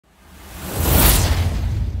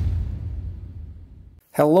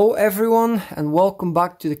Hello everyone and welcome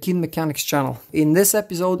back to the Keen Mechanics channel. In this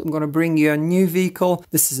episode I'm going to bring you a new vehicle.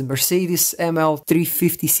 This is a Mercedes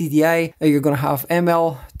ML350 CDI. You're going to have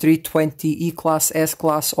ML320 E-Class,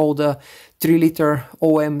 S-Class, all the 3-liter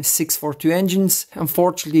OM642 engines.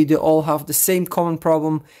 Unfortunately, they all have the same common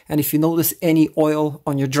problem, and if you notice any oil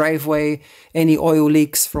on your driveway, any oil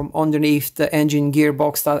leaks from underneath the engine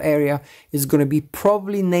gearbox, that area is going to be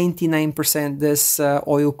probably 99% this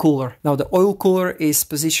oil cooler. Now the oil cooler is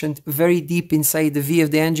positioned very deep inside the V of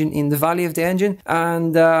the engine, in the valley of the engine,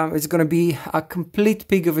 and it's going to be a complete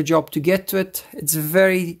pig of a job to get to it. It's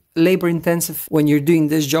very labor intensive. When you're doing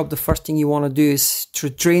this job, the first thing you want to do is to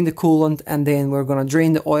drain the coolant, and then we're going to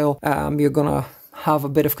drain the oil. You're going to have a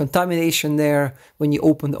bit of contamination there when you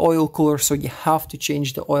open the oil cooler, so you have to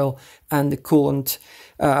change the oil and the coolant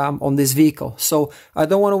on this vehicle. So I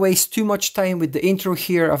don't want to waste too much time with the intro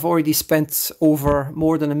here. I've already spent over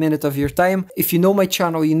more than a minute of your time. If you know my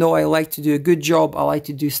channel, you know I like to do a good job. I like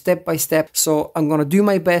to do step by step. So I'm going to do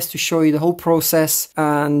my best to show you the whole process,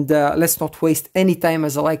 and let's not waste any time,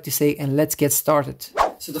 as I like to say, and let's get started.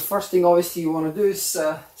 So the first thing obviously you want to do is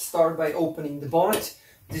start by opening the bonnet.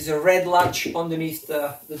 There's a red latch underneath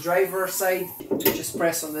the driver's side. Just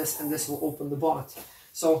press on this and this will open the bonnet.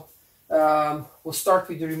 So we'll start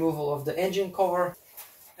with the removal of the engine cover.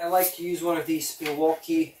 I like to use one of these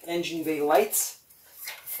Milwaukee engine bay lights.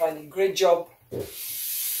 I find a great job.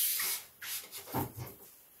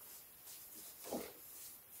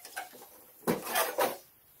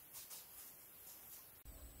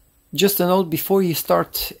 Just a note, before you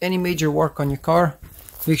start any major work on your car,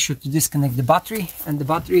 make sure to disconnect the battery. And the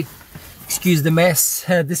battery, excuse the mess,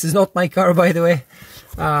 this is not my car, by the way.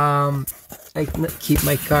 I keep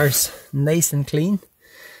my cars nice and clean.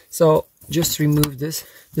 So just remove this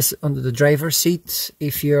under the driver's seat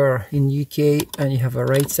if you're in UK and you have a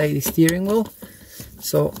right-sided steering wheel.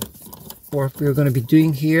 So what we're going to be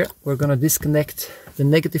doing here, we're going to disconnect the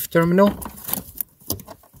negative terminal,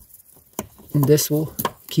 and this will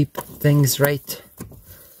keep things right.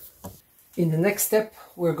 In the next step,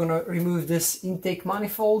 we're going to remove this intake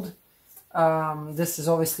manifold. This is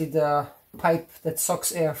obviously the pipe that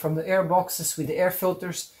sucks air from the air boxes with the air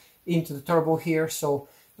filters into the turbo here. So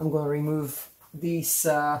I'm going to remove these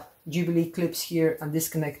Jubilee clips here and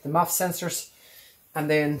disconnect the MAF sensors, and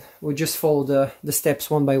then we'll just follow the steps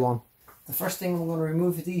one by one. The first thing, I'm going to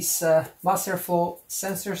remove these mass airflow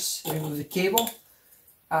sensors, remove the cable,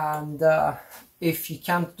 and if you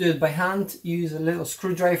can't do it by hand, use a little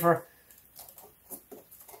screwdriver.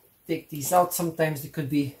 Take these out. Sometimes they could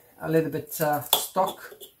be a little bit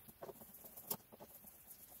stuck.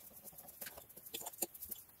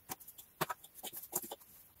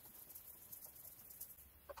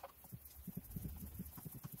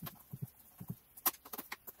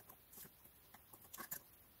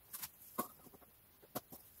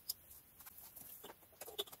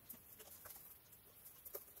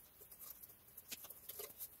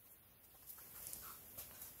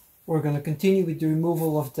 We're going to continue with the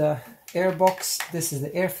removal of the air box. This is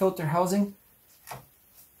the air filter housing.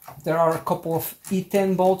 There are a couple of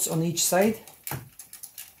E10 bolts on each side.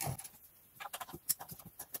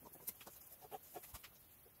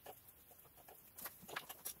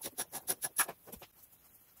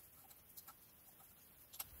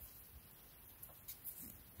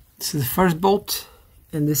 This is the first bolt,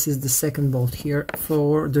 and this is the second bolt here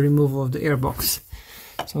for the removal of the air box.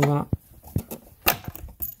 So I'm going to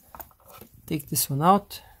take this one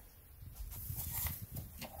out.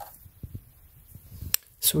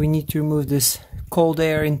 So we need to remove this cold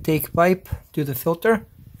air intake pipe to the filter,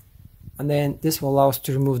 and then this will allow us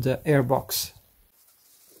to remove the air box.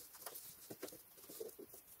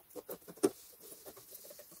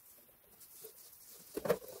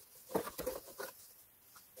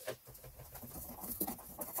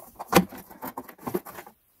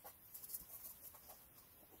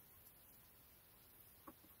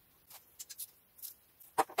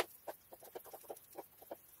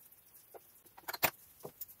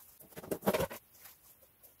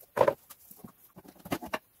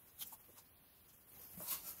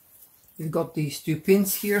 We've got these two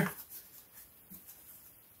pins here.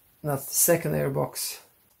 That's the second airbox.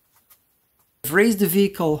 I've raised the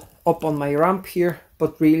vehicle up on my ramp here,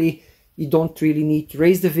 but really you don't really need to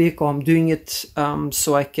raise the vehicle. I'm doing it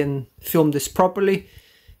so I can film this properly.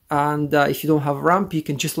 And if you don't have a ramp, you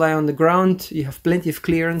can just lie on the ground. You have plenty of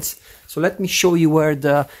clearance. So let me show you where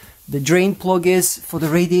the drain plug is for the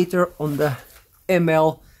radiator on the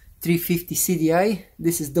ML350 CDI.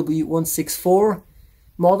 This is W164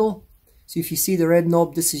 model. So if you see the red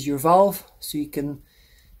knob, this is your valve, so you can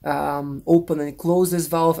open and close this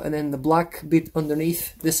valve, and then the black bit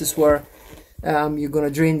underneath, this is where you're gonna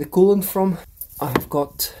drain the coolant from. I've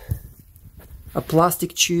got a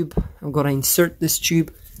plastic tube. I'm gonna insert this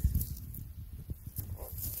tube.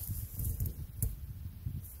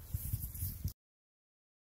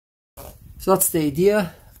 So that's the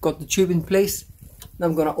idea. I've got the tube in place. Now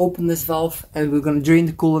I'm gonna open this valve and we're gonna drain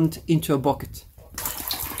the coolant into a bucket.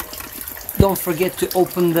 Don't forget to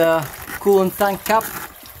open the coolant tank cap,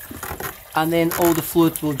 and then all the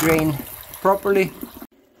fluid will drain properly.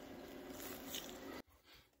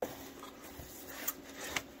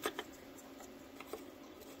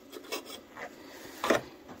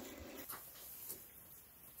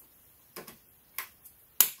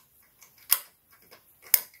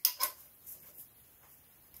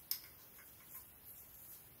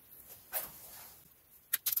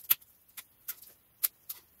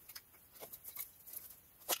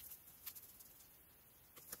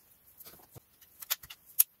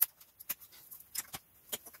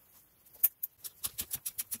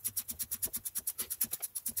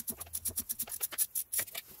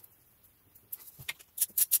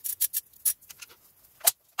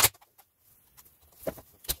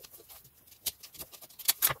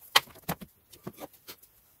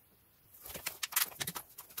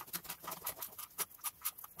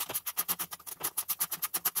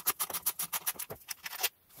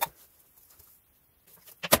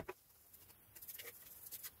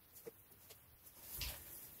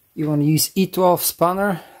 You want to use E12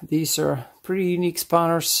 spanner. These are pretty unique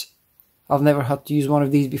spanners. I've never had to use one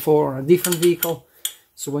of these before on a different vehicle.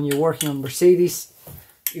 So when you're working on Mercedes,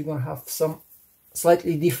 you're going to have some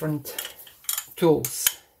slightly different tools.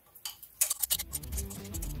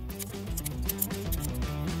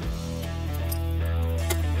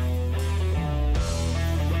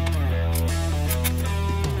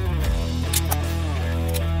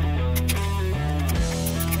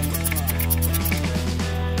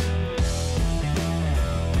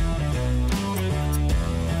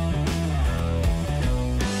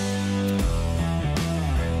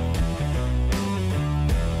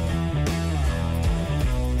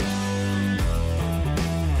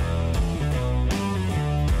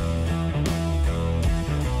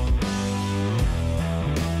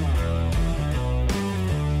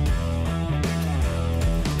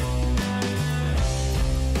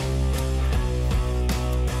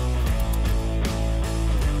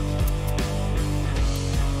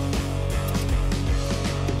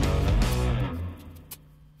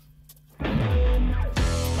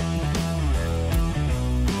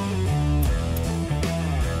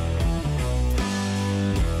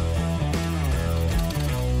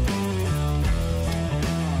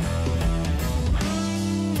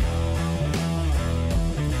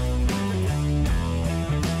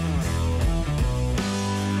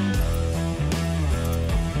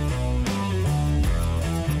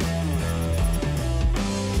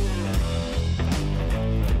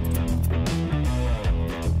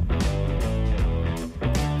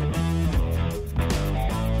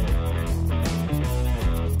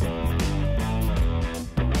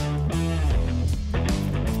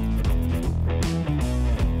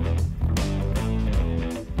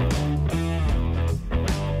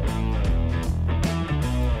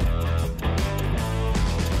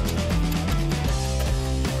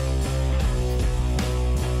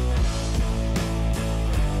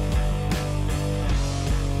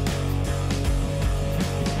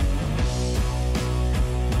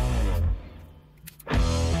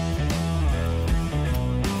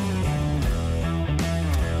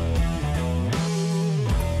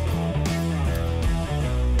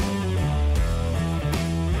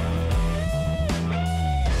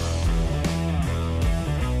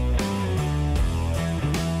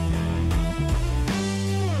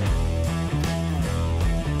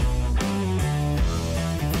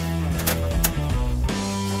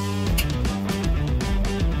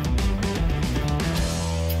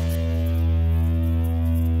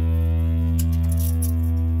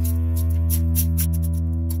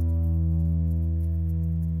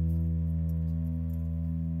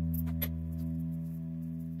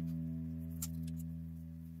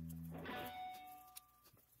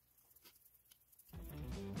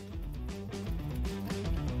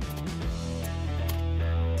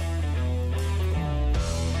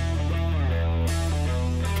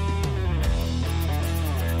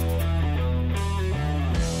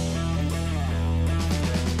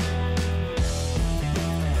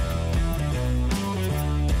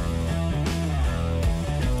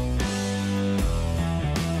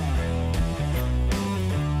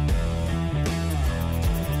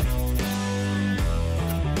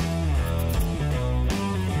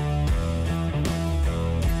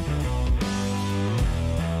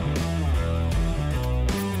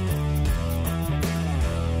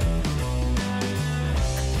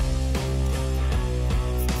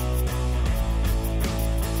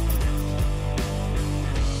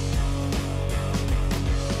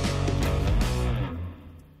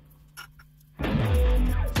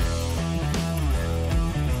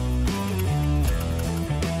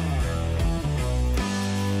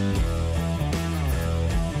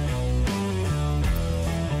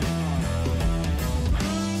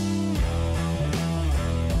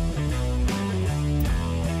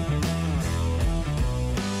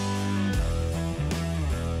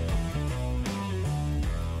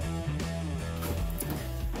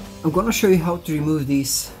 I'm gonna show you how to remove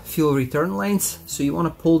these fuel return lines. So you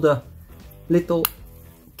wanna pull the little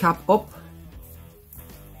cap up.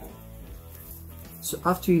 So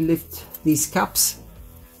after you lift these caps,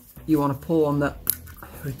 you wanna pull on the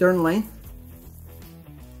return line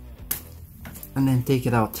and then take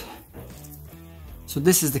it out. So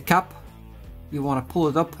this is the cap. You want to pull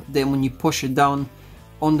it up, then when you push it down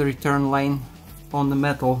on the return line on the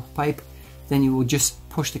metal pipe, then you will just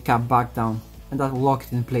push the cap back down and that will lock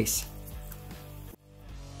it in place.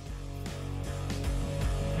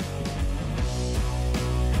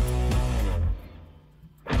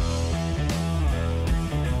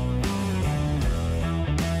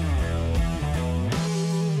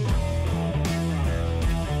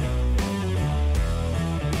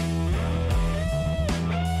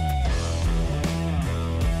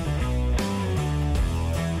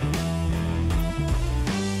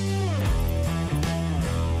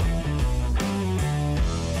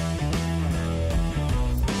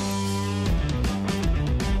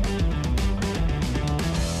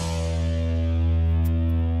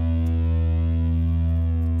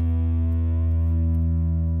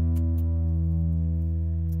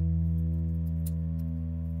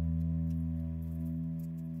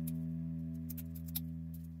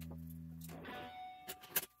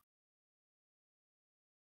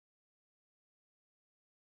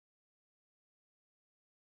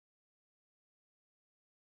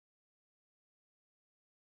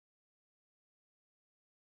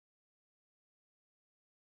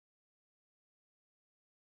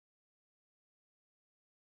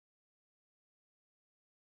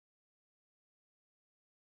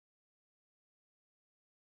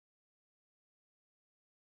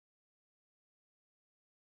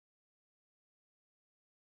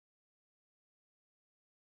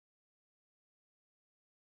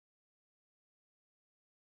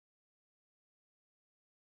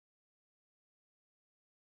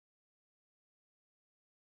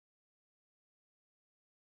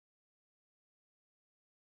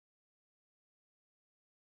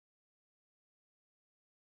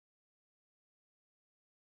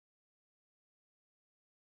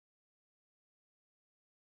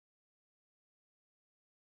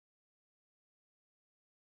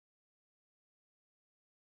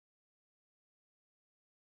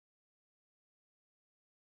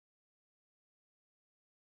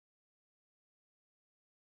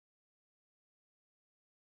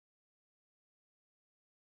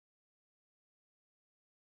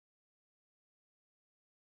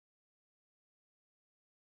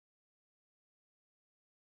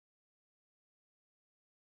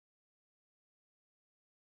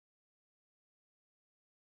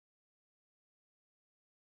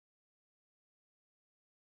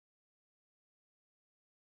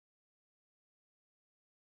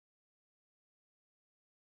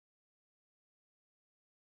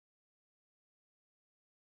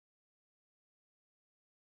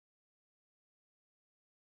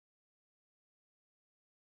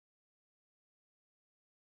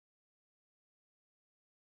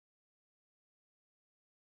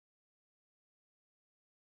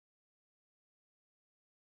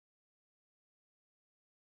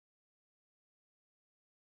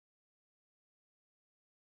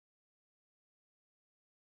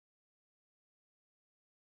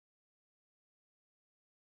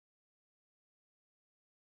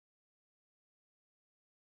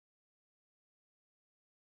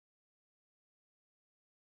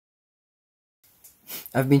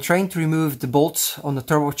 I've been trying to remove the bolts on the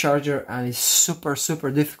turbocharger and it's super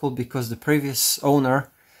difficult because the previous owner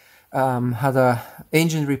had a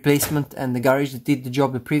engine replacement and the garage that did the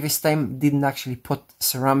job the previous time didn't actually put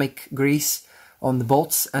ceramic grease on the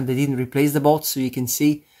bolts and they didn't replace the bolts. So you can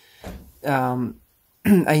see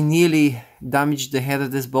I nearly damaged the head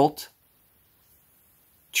of this bolt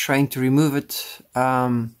trying to remove it.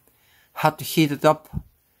 Had to heat it up.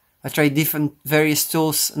 I tried various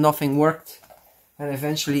tools, nothing worked. And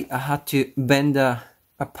eventually I had to bend a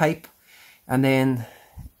pipe and then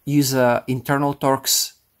use a internal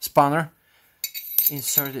Torx spanner,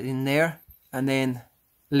 insert it in there and then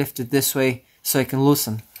lift it this way so I can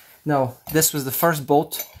loosen. Now this was the first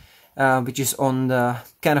bolt which is on the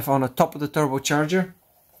kind of on the top of the turbocharger.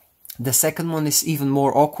 The second one is even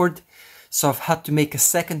more awkward, so I've had to make a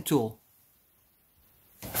second tool.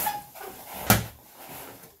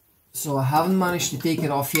 So I haven't managed to take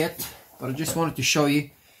it off yet, but I just wanted to show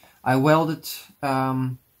you. I welded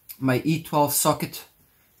my E12 socket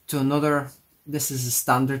to another, this is a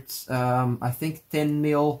standard, I think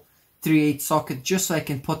 10mm 3/8 socket, just so I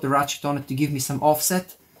can put the ratchet on it to give me some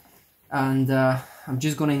offset. And I'm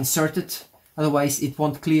just going to insert it, otherwise it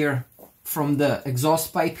won't clear from the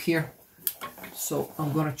exhaust pipe here. So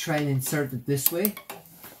I'm gonna try and insert it this way.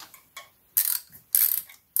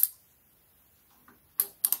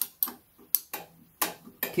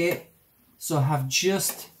 Okay, so I have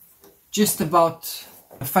just about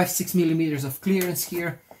 5-6 millimeters of clearance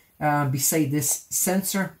here beside this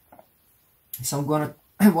sensor. So what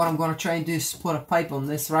I'm gonna try and do is put a pipe on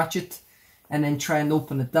this ratchet and then try and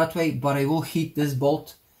open it that way, but I will heat this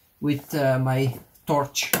bolt with my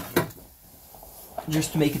torch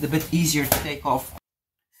just to make it a bit easier to take off.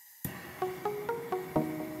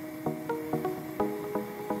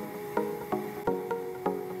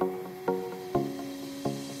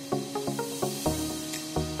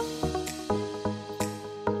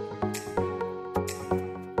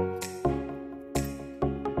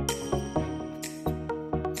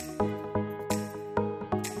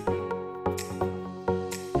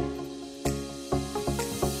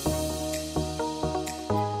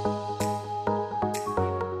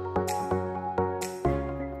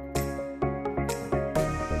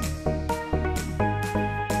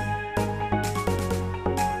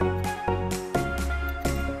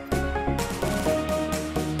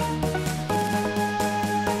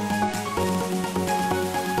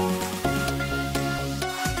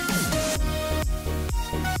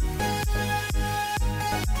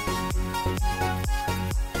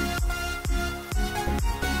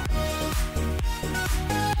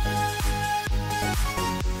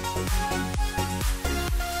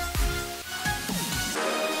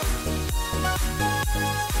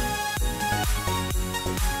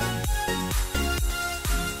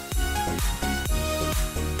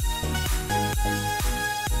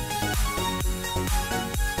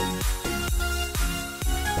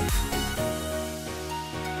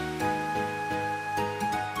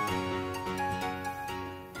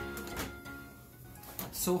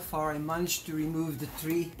 So far I managed to remove the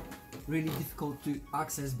 3 really difficult to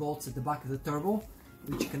access bolts at the back of the turbo,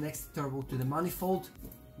 which connects the turbo to the manifold.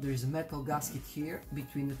 There is a metal gasket here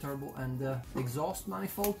between the turbo and the exhaust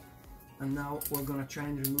manifold, and now we're gonna try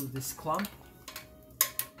and remove this clamp.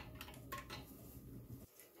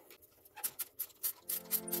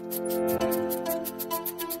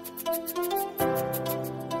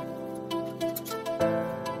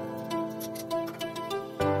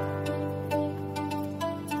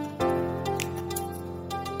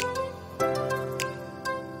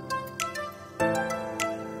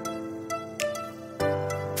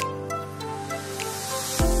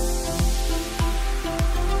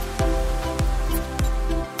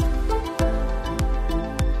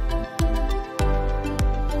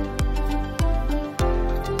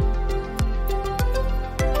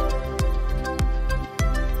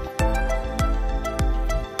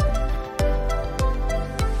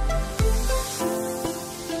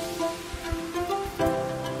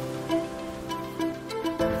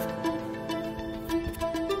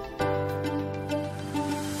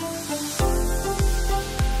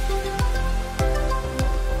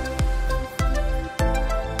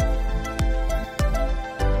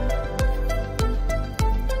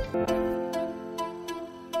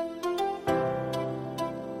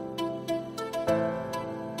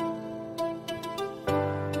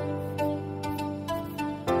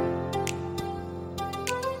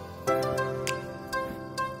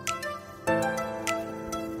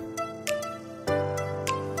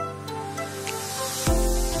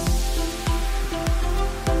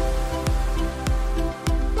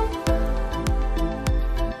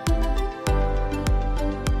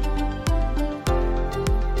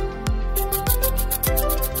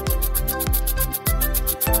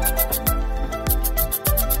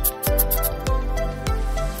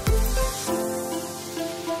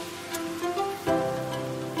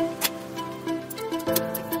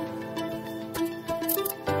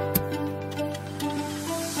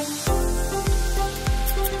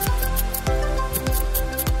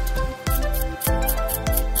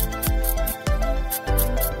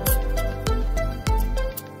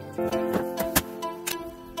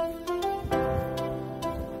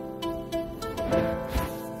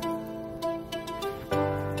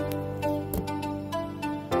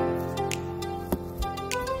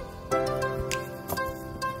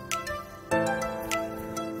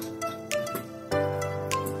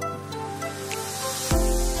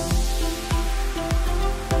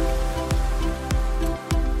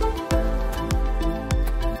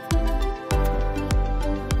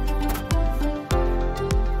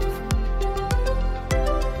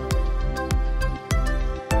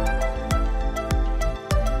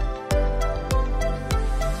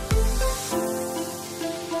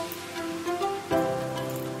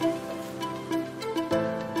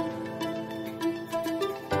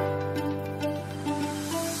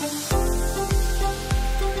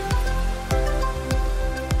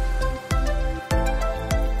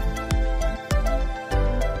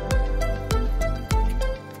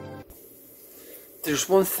 there's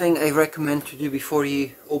one thing I recommend to do before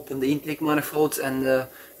you open the intake manifolds and the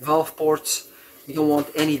valve ports. You don't want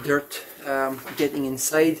any dirt getting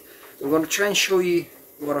inside. I'm going to try and show you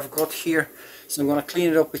what I've got here. So I'm going to clean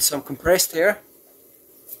it up with some compressed air.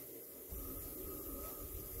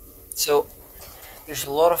 So there's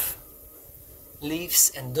a lot of leaves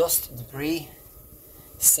and dust, debris,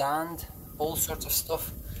 sand, all sorts of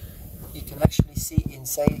stuff. You can actually see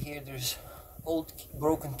inside here there's old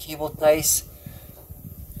broken cable ties,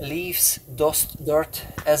 leaves, dust, dirt,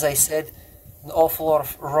 as I said, an awful lot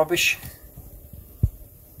of rubbish,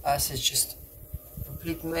 as is just a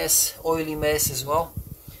complete mess, oily mess as well.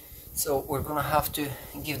 So we're gonna have to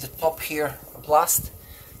give the top here a blast,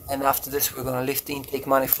 and after this we're gonna lift the intake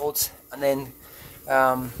manifolds and then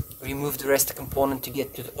remove the rest of the component to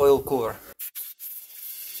get to the oil cooler.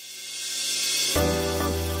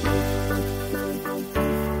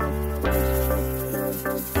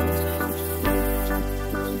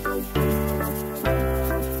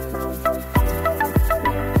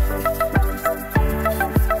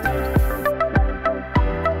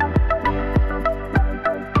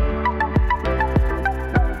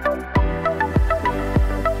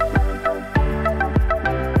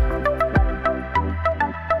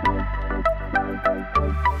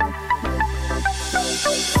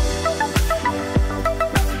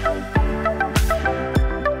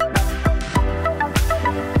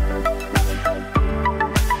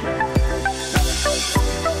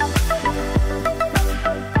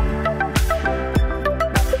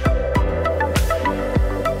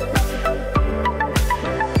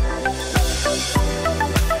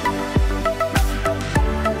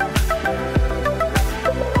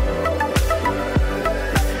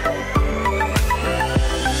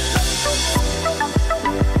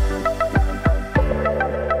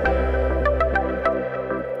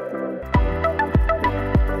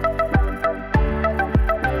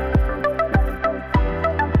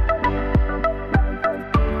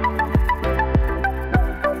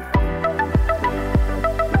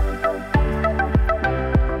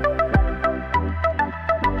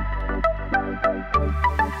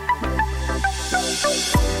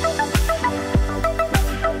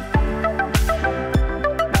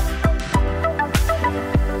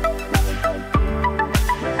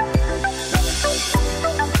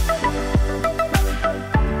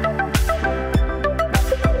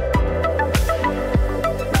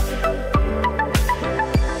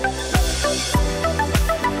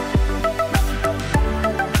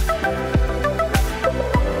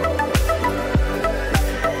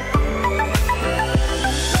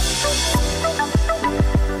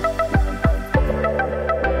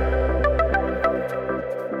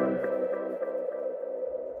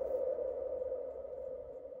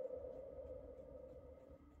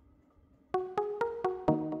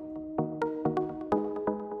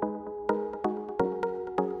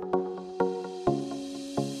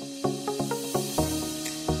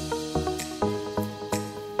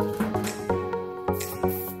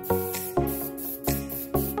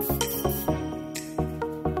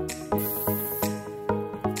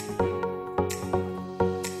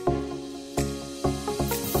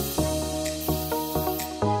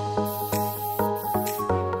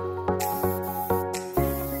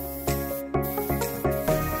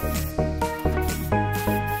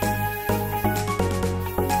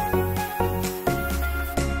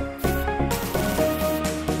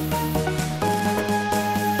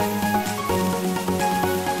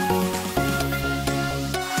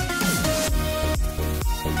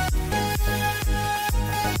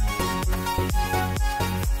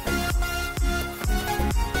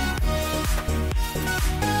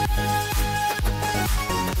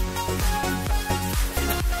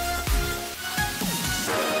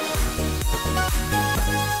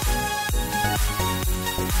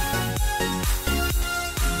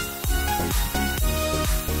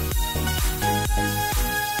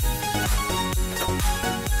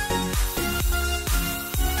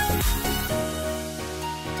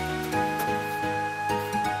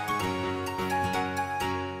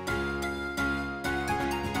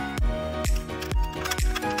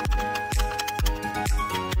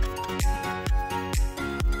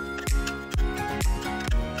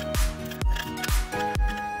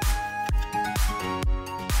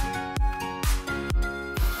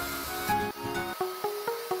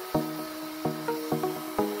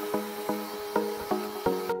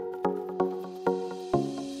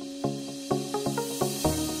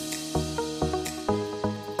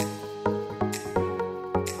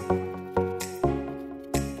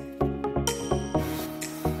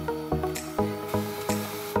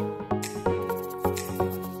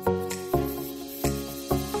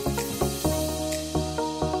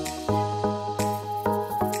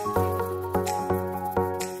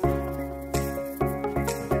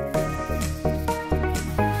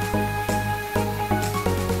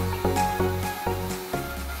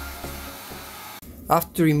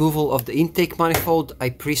 After removal of the intake manifold,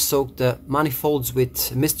 I pre-soaked the manifolds with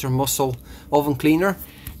Mr. Muscle oven cleaner.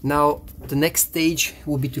 Now the next stage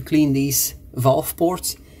will be to clean these valve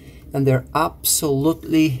ports, and they're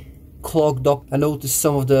absolutely clogged up. I noticed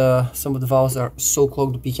some of the valves are so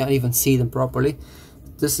clogged up you can't even see them properly.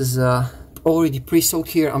 This is already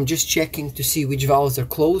pre-soaked here. I'm just checking to see which valves are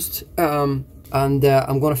closed, and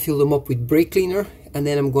I'm gonna fill them up with brake cleaner, and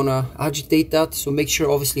then I'm gonna agitate that. So make sure,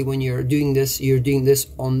 obviously, when you're doing this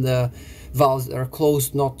on the valves that are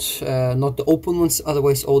closed, not the open ones,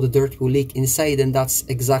 otherwise all the dirt will leak inside, and that's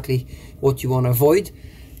exactly what you want to avoid.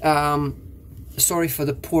 Sorry for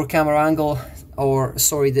the poor camera angle, or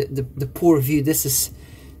sorry, the poor view. This is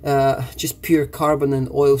just pure carbon and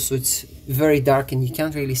oil, so it's very dark and you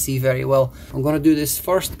can't really see very well. I'm gonna do this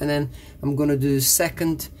first, and then I'm gonna do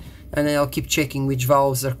second, and then I'll keep checking which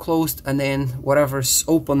valves are closed, and then whatever's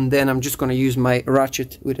open, then I'm just gonna use my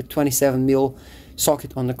ratchet with a 27mm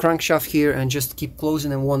socket on the crankshaft here and just keep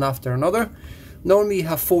closing them one after another. Normally you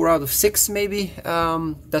have 4 out of 6 maybe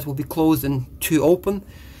that will be closed and 2 open.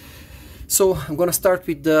 So I'm gonna start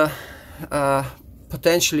with the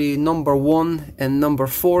potentially number 1 and number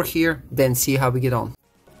 4 here, then see how we get on.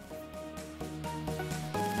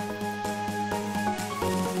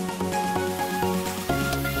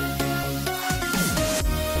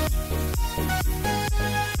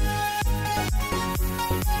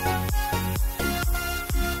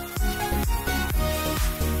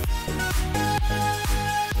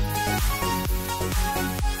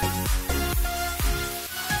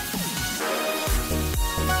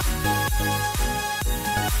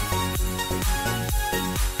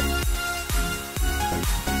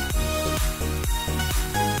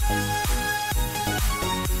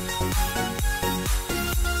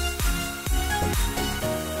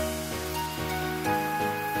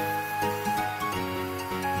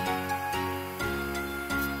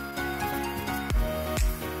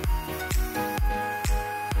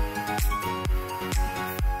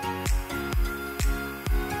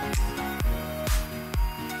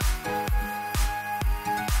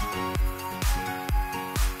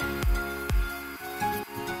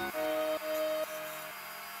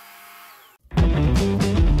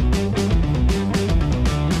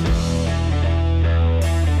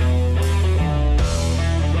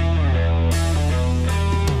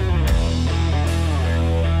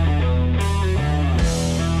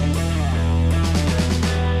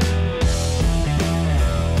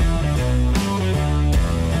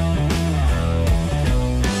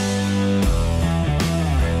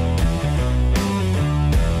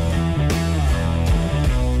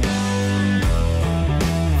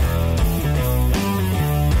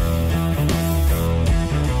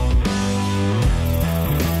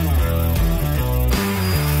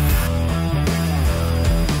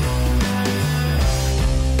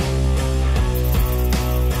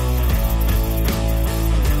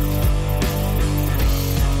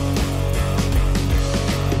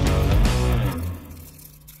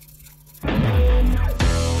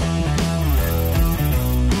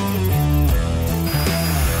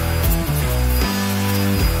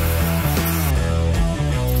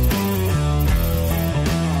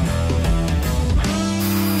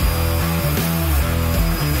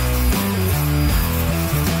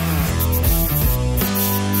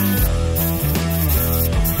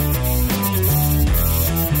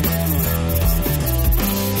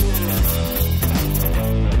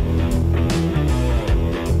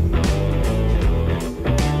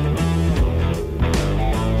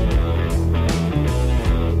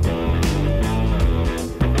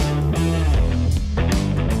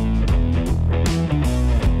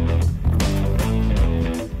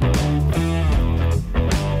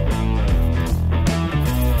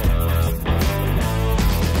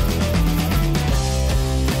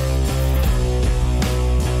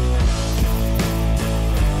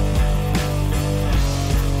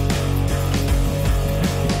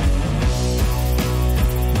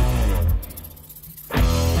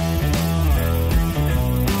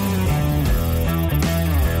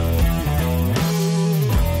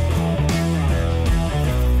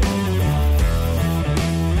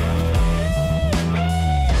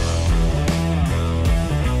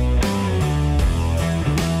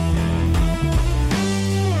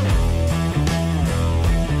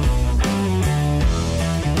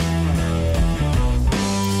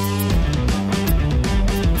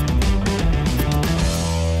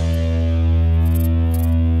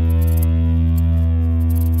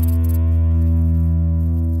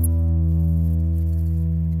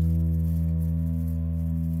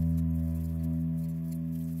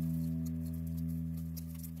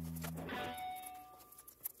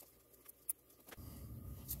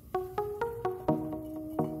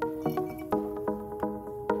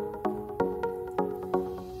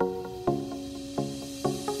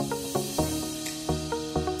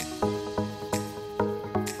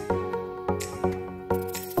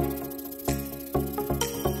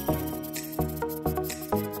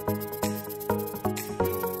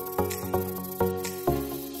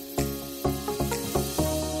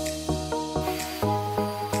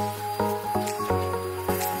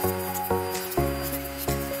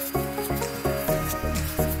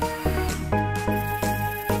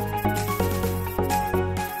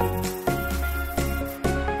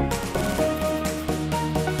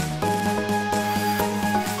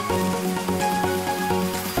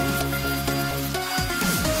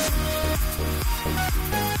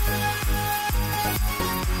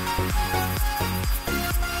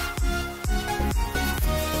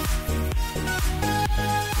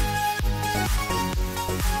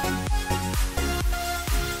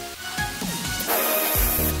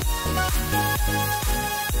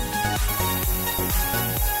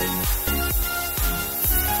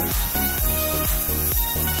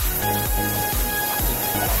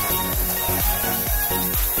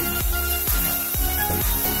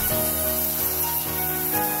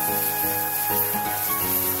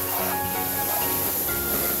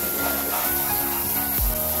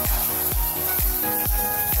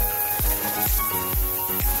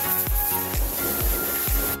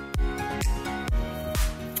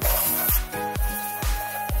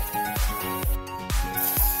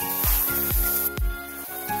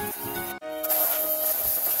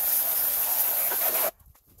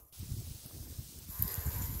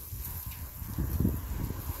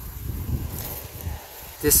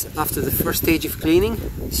 This after the first stage of cleaning.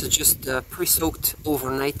 This is just pre-soaked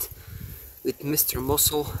overnight with Mr.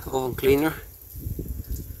 Muscle oven cleaner.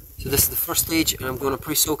 So this is the first stage, and I'm going to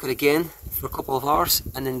pre-soak it again for a couple of hours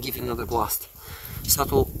and then give it another blast. So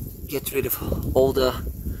that will get rid of all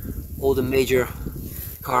the major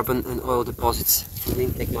carbon and oil deposits in the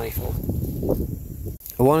intake manifold.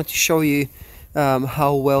 I wanted to show you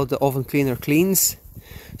how well the oven cleaner cleans.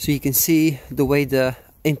 So you can see the way the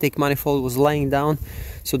intake manifold was lying down.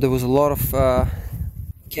 So there was a lot of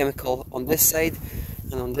chemical on this side,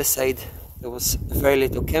 and on this side there was very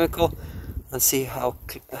little chemical. And see how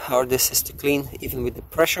hard this is to clean, even with the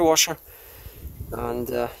pressure washer. And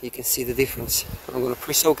you can see the difference. I'm going to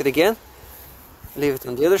pre-soak it again, leave it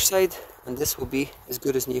on the other side, and this will be as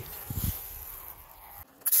good as new.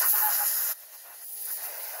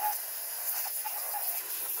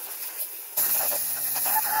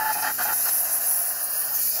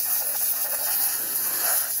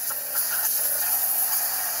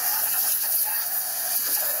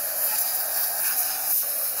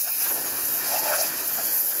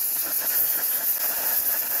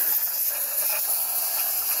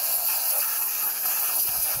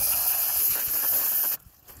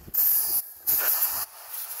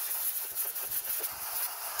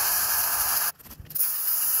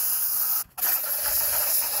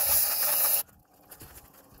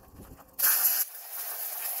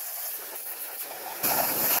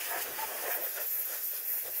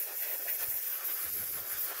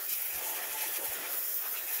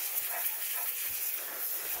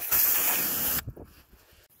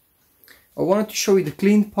 I wanted to show you the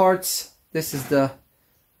cleaned parts. This is the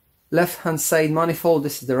left hand side manifold,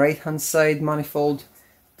 this is the right hand side manifold.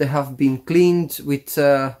 They have been cleaned with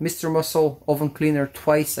Mr. Muscle oven cleaner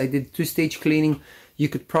twice. I did 2-stage cleaning. You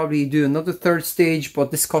could probably do another 3rd stage, but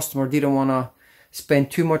this customer didn't want to spend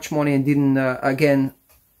too much money and didn't, again,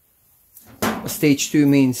 stage 2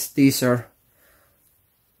 means these are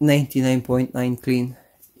 99.9 clean.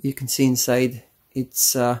 You can see inside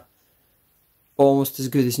it's almost as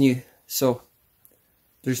good as new. So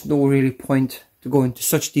there's no really point to go into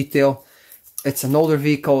such detail. It's an older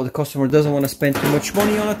vehicle, the customer doesn't want to spend too much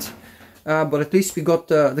money on it, but at least we got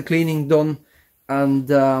the cleaning done. And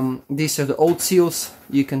these are the old seals.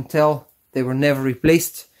 You can tell they were never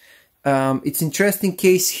replaced. It's interesting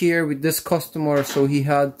case here with this customer. So he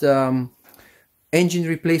had engine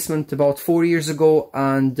replacement about 4 years ago,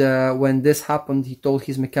 and when this happened he told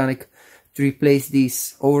his mechanic to replace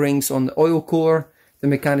these O-rings on the oil cooler. The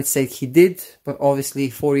mechanic said he did, but obviously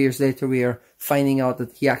 4 years later we are finding out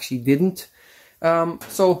that he actually didn't.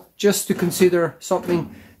 So just to consider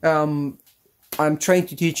something, I'm trying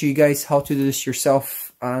to teach you guys how to do this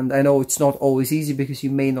yourself, and I know it's not always easy because you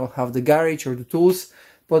may not have the garage or the tools,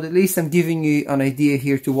 but at least I'm giving you an idea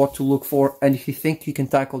here to what to look for. And if you think you can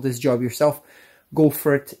tackle this job yourself, go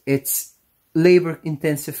for it. It's labor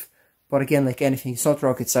intensive, but again, like anything, it's not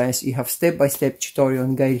rocket science. You have step-by-step tutorial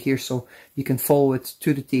and guide here, so you can follow it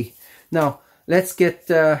to the T. Now, let's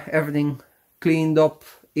get everything cleaned up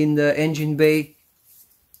in the engine bay,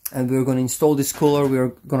 and we're going to install this cooler. We're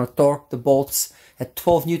going to torque the bolts at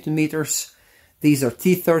 12 Newton meters. These are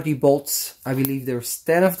T30 bolts. I believe there's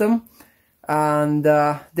 10 of them. And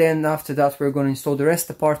then after that, we're going to install the rest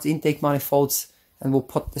of the parts, intake manifolds, and we'll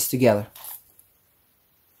put this together.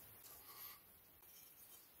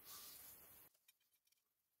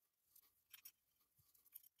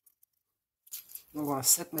 I'm going to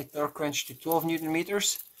set my torque wrench to 12 Newton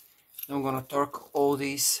meters. I'm going to torque all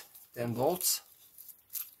these 10 bolts.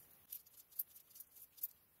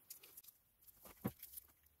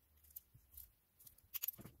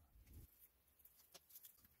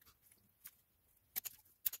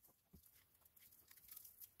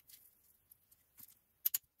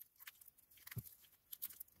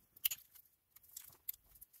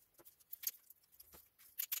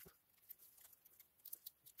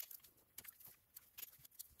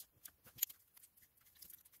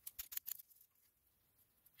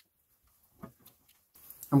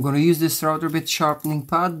 I'm going to use this router bit sharpening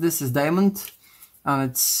pad. This is diamond, and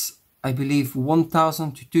it's, I believe,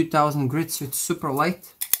 1000 to 2000 grit, so it's super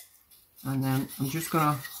light. And then I'm just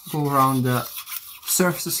going to go around the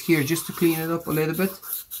surfaces here just to clean it up a little bit.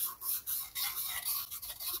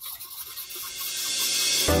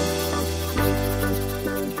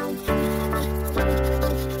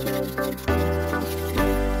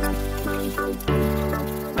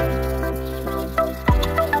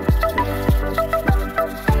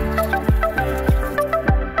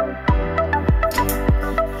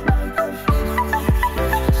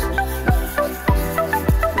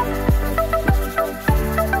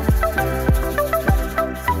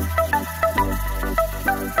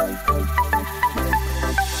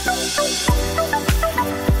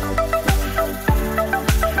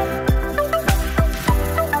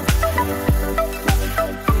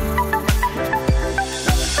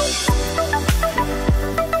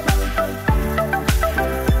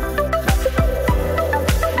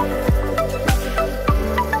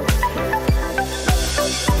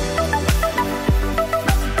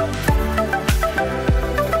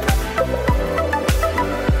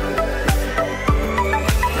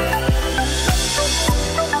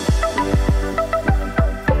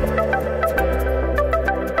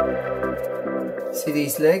 See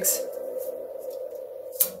these legs?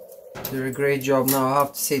 They're a great job. Now I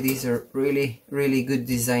have to say these are really good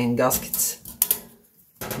design gaskets.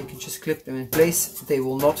 You can just clip them in place, they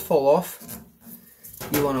will not fall off.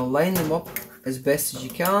 You want to line them up as best as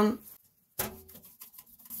you can.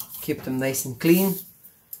 Keep them nice and clean,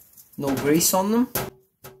 no grease on them.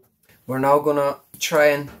 We're now gonna try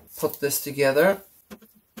and put this together.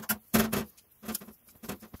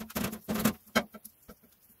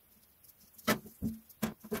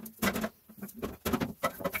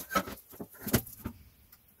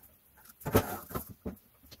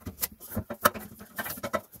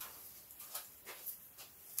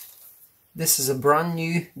 This is a brand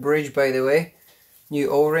new bridge, by the way, new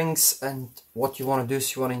O-rings, and what you want to do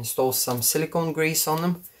is you want to install some silicone grease on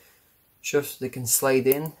them just so they can slide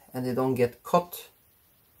in and they don't get cut.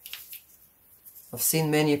 I've seen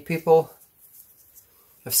many people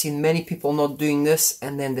not doing this,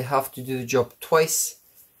 and then they have to do the job twice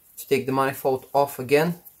to take the manifold off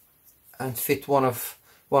again and fit one of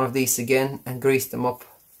these again and grease them up.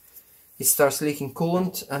 It starts leaking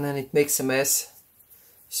coolant and then it makes a mess.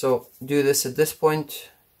 So do this at this point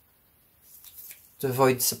to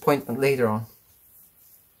avoid disappointment later on.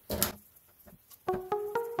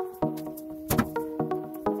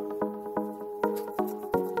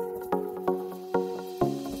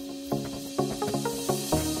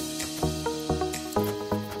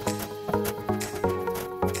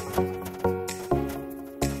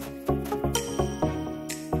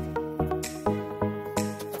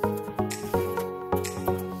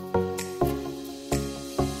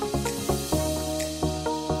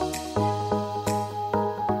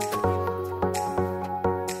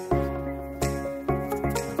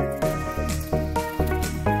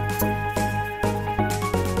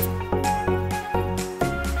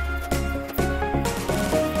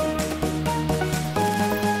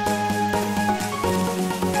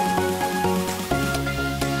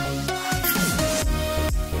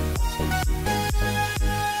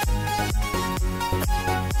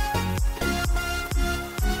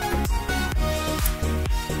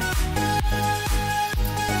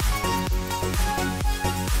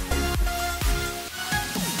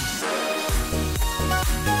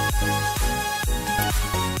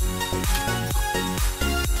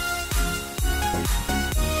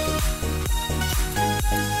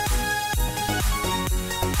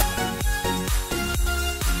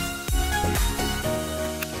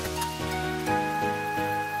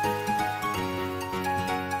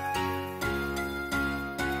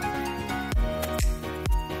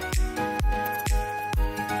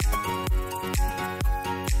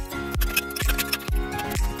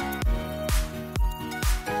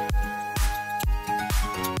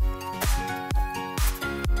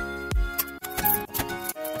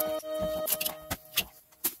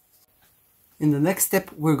 In the next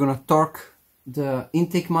step, we're going to torque the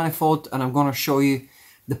intake manifold, and I'm going to show you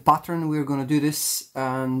the pattern we're going to do this,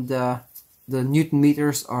 and the Newton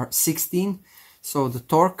meters are 16. So the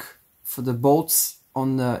torque for the bolts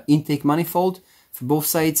on the intake manifold for both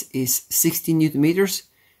sides is 16 Newton meters,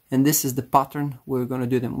 and this is the pattern we're going to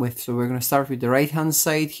do them with. So we're going to start with the right hand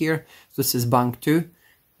side here. So this is bank 2,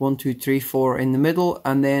 1, 2, 3, 4 in the middle,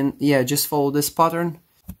 and then yeah, just follow this pattern.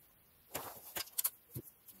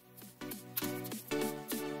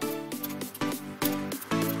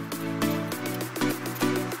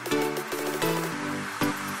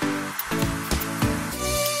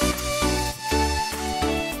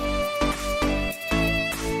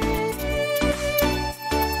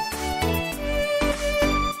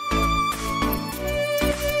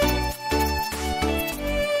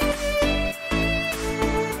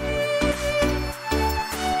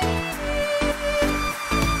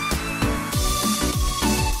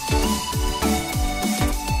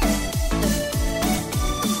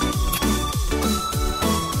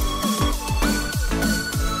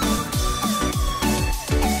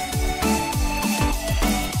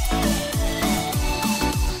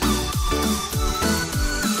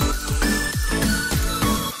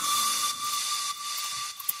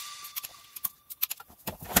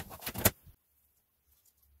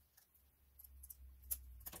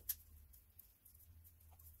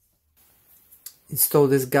 install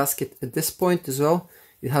this gasket at this point as well.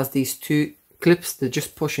 It has these two clips that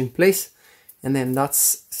just push in place, and then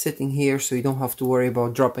that's sitting here, so you don't have to worry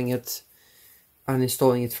about dropping it and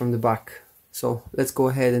installing it from the back. So let's go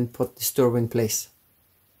ahead and put this turbo in place.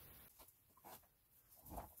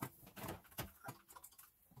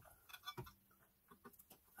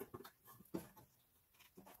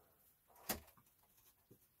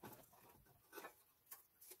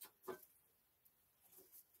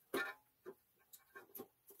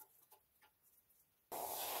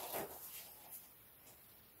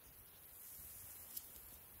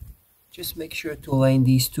 Just make sure to align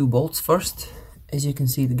these two bolts first. As you can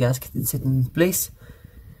see, the gasket is sitting in place.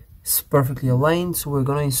 It's perfectly aligned, so we're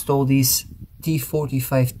going to install these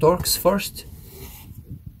T45 Torx first,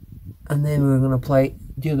 and then we're going to apply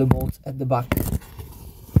the other bolts at the back.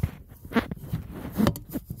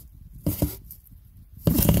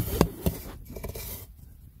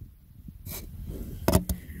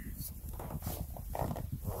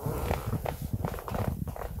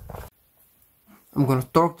 I'm going to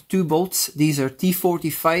torque the two bolts. These are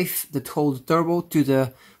T45 that hold the turbo to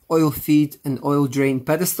the oil feed and oil drain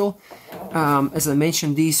pedestal. As I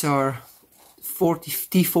mentioned, these are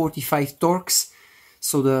T45 Torx.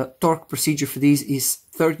 So the torque procedure for these is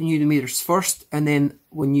 30 Newton meters first, and then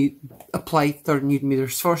when you apply 30 Newton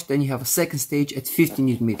meters first, then you have a second stage at 50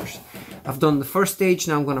 Newton meters. I've done the first stage,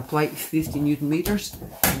 now I'm going to apply 50 Newton meters,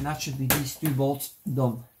 and that should be these two bolts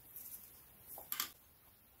done.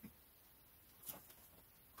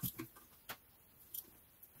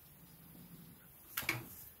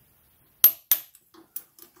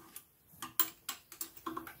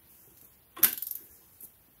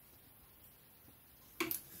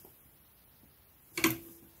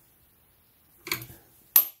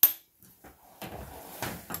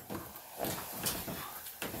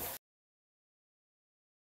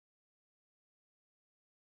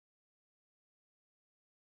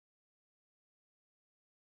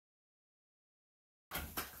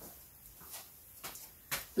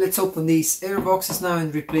 Let's open these air boxes now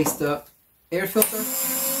and replace the air filter.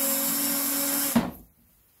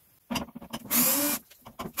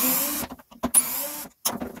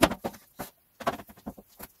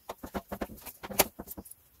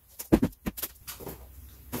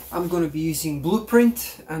 I'm going to be using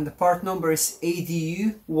Blueprint, and the part number is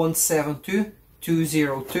ADU172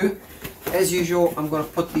 W162. As usual, I'm going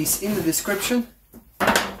to put these in the description.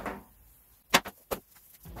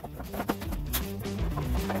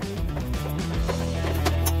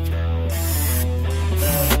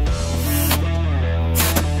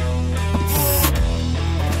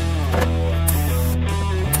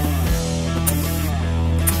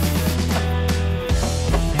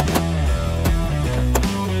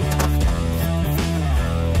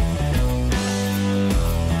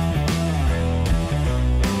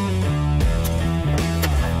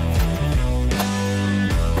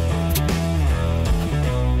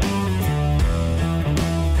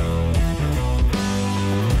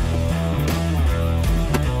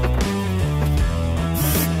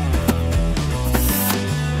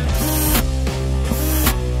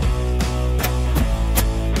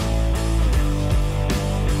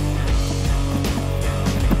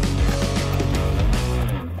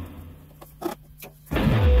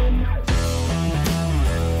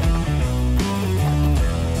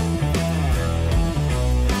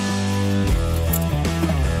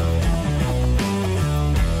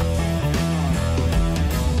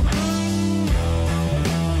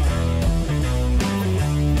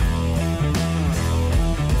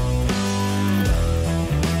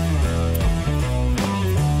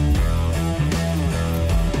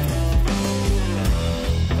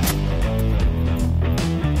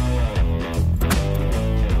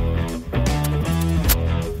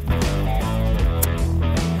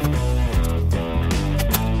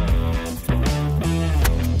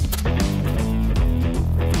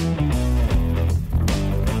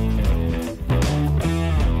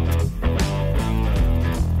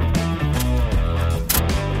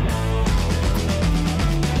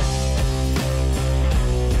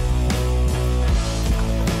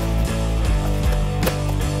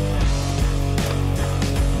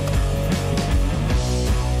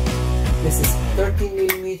 This is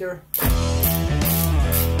 13mm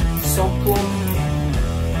soft plug.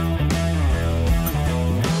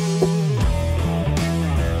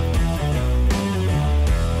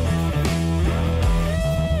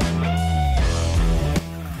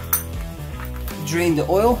 Drain the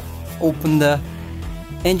oil, open the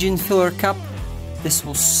engine filler cap. This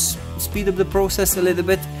will speed up the process a little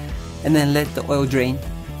bit, and then let the oil drain.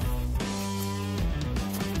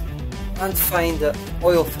 And find the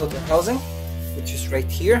oil filter housing. which is right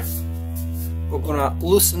here. We're gonna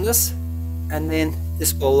loosen this, and then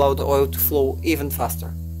this will allow the oil to flow even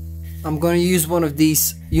faster. I'm gonna use one of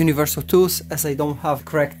these universal tools as I don't have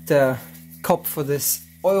correct cup for this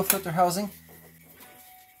oil filter housing.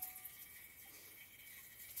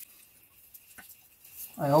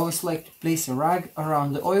 I always like to place a rag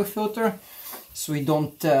around the oil filter so we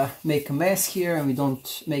don't make a mess here and we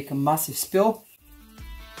don't make a massive spill.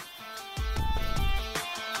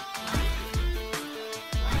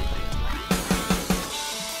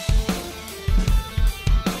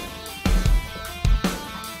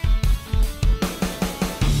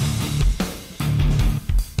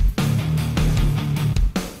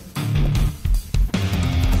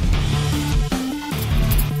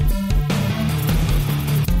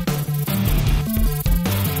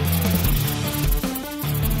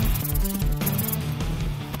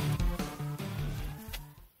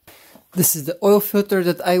 This is the oil filter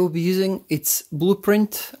that I will be using. It's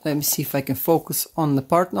blueprint. Let me see if I can focus on the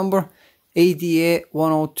part number. ADA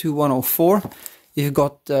 102104. You've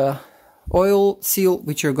got the oil seal,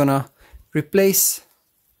 which you're gonna replace.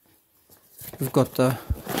 We've got the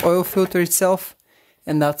oil filter itself,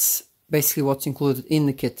 and that's basically what's included in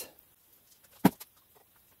the kit.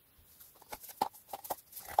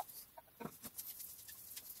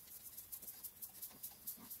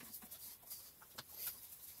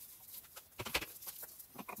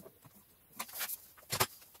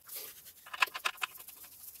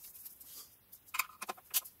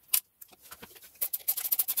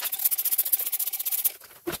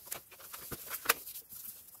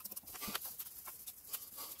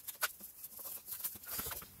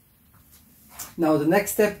 Now the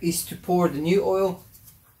next step is to pour the new oil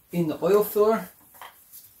in the oil filler.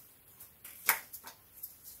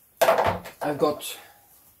 I've got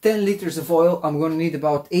 10 liters of oil. I'm going to need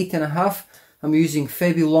about 8.5. I'm using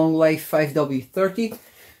Febi Longlife 5W30,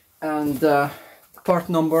 and part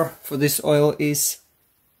number for this oil is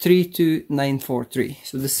 32943.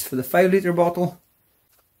 So this is for the 5-liter bottle.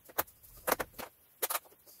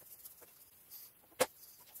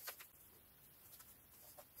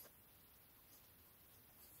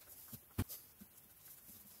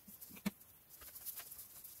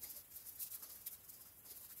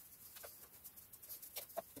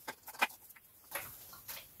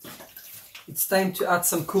 It's time to add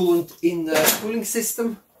some coolant in the cooling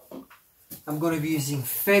system. I'm going to be using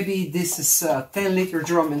Febi. This is a 10-liter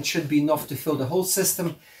drum and should be enough to fill the whole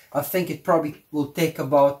system. I think it probably will take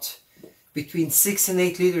about between 6 and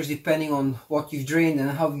 8 liters depending on what you've drained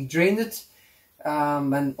and how you drained it.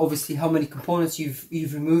 And obviously how many components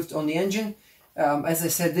you've removed on the engine. As I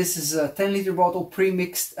said, this is a 10-liter bottle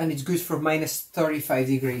pre-mixed and it's good for minus 35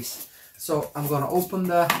 degrees. So I'm going to open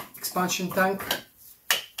the expansion tank.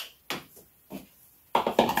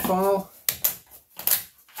 Funnel,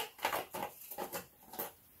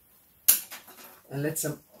 and let's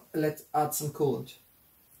add some coolant.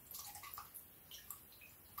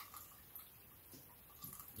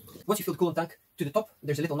 Once you fill the coolant tank to the top,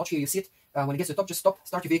 there's a little notch here, you see it. When it gets to the top, just stop,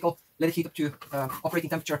 start your vehicle, let it heat up to operating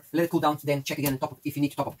temperature, let it cool down, then check again and top up if you need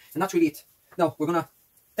to top up. And that's really it. Now we're gonna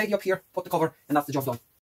tidy up here, put the cover, and that's the job done.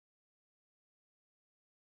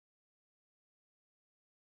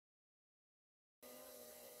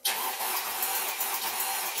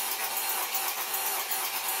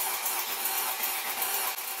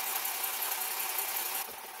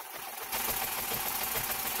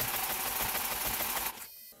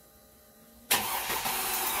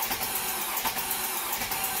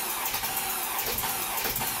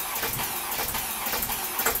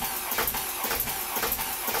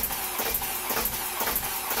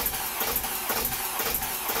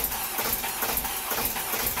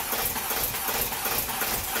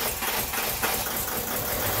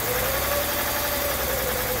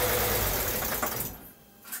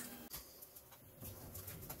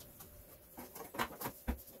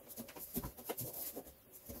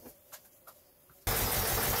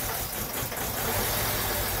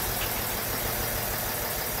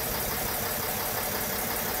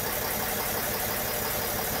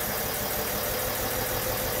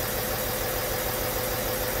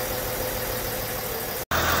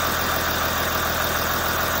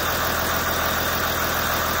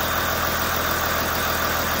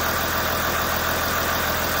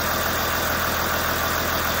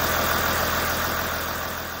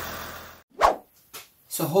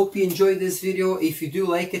 So hope you enjoyed this video. If you do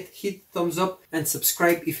like it, hit thumbs up and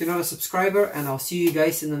subscribe if you're not a subscriber, and I'll see you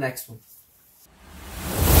guys in the next one.